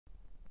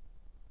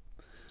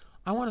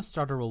I want to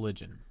start a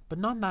religion, but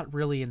not in that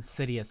really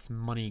insidious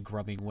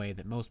money-grubbing way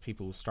that most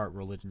people who start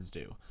religions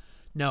do.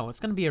 No, it's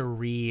going to be a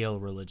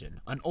real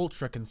religion, an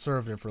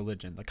ultra-conservative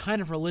religion, the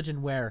kind of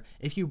religion where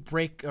if you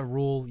break a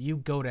rule, you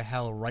go to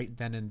hell right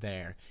then and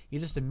there. You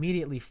just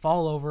immediately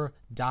fall over,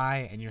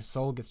 die, and your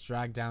soul gets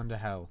dragged down to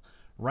hell.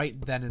 Right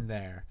then and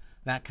there.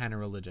 That kind of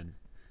religion.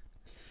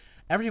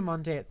 Every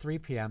Monday at 3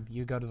 p.m.,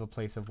 you go to the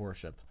place of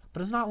worship.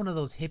 But it's not one of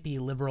those hippie,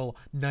 liberal,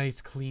 nice,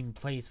 clean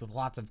place with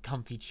lots of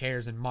comfy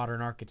chairs and modern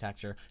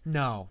architecture.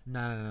 No,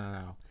 no, no, no,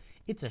 no.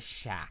 It's a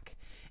shack.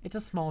 It's a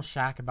small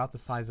shack about the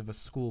size of a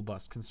school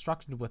bus,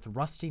 constructed with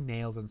rusty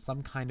nails and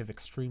some kind of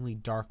extremely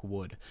dark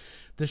wood.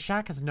 The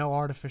shack has no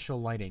artificial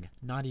lighting,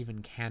 not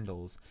even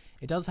candles.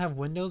 It does have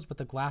windows, but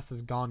the glass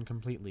is gone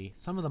completely.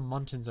 Some of the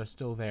muntins are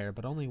still there,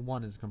 but only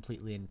one is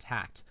completely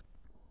intact.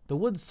 The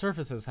wood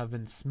surfaces have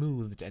been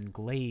smoothed and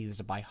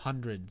glazed by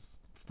hundreds,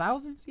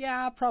 thousands?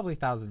 Yeah, probably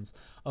thousands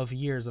of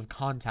years of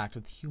contact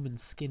with human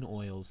skin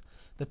oils.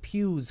 The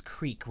pews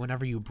creak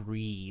whenever you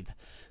breathe.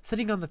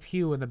 Sitting on the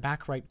pew in the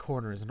back right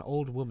corner is an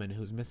old woman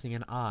who's missing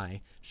an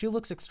eye. She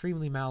looks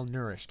extremely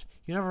malnourished.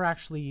 You never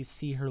actually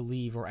see her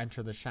leave or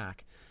enter the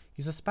shack.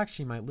 You suspect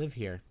she might live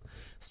here.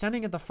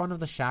 Standing at the front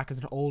of the shack is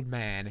an old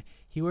man.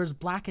 He wears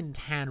black and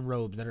tan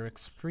robes that are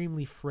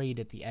extremely frayed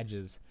at the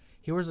edges.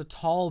 He wears a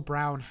tall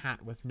brown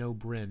hat with no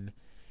brim.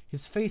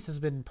 His face has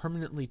been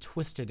permanently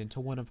twisted into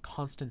one of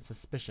constant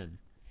suspicion.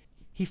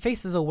 He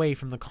faces away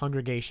from the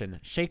congregation,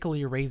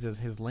 shakily raises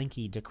his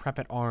lanky,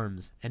 decrepit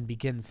arms, and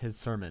begins his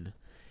sermon.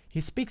 He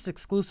speaks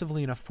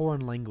exclusively in a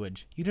foreign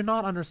language. You do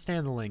not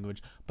understand the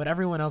language, but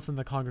everyone else in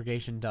the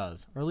congregation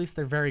does, or at least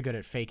they're very good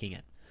at faking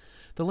it.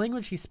 The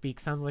language he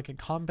speaks sounds like a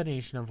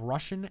combination of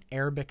Russian,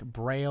 Arabic,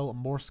 Braille,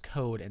 Morse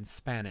code, and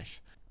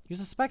Spanish. You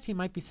suspect he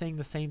might be saying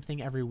the same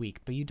thing every week,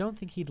 but you don't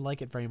think he'd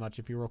like it very much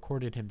if you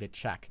recorded him to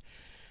check.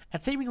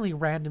 At seemingly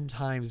random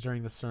times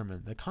during the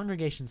sermon, the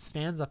congregation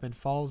stands up and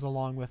follows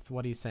along with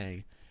what he's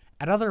saying.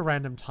 At other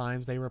random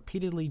times, they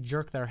repeatedly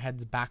jerk their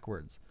heads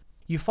backwards.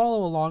 You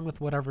follow along with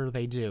whatever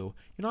they do.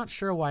 You're not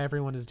sure why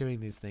everyone is doing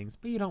these things,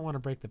 but you don't want to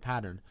break the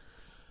pattern.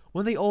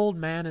 When the old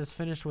man is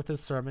finished with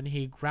his sermon,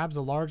 he grabs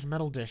a large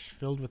metal dish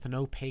filled with an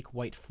opaque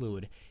white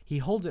fluid. He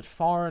holds it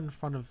far in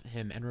front of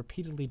him and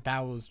repeatedly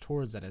bows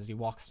towards it as he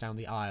walks down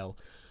the aisle.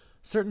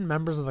 Certain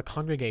members of the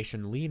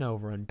congregation lean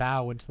over and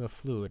bow into the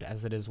fluid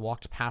as it is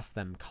walked past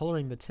them,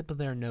 coloring the tip of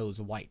their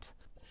nose white.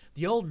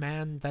 The old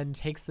man then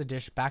takes the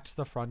dish back to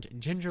the front,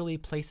 gingerly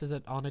places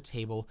it on a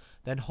table,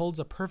 then holds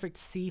a perfect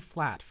C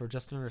flat for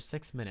just under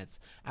 6 minutes,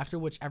 after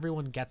which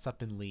everyone gets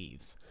up and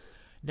leaves.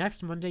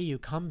 Next Monday you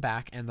come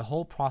back and the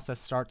whole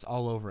process starts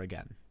all over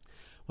again.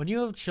 When you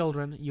have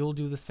children, you'll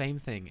do the same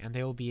thing, and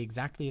they will be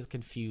exactly as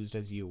confused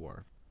as you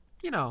were.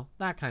 You know,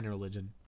 that kind of religion.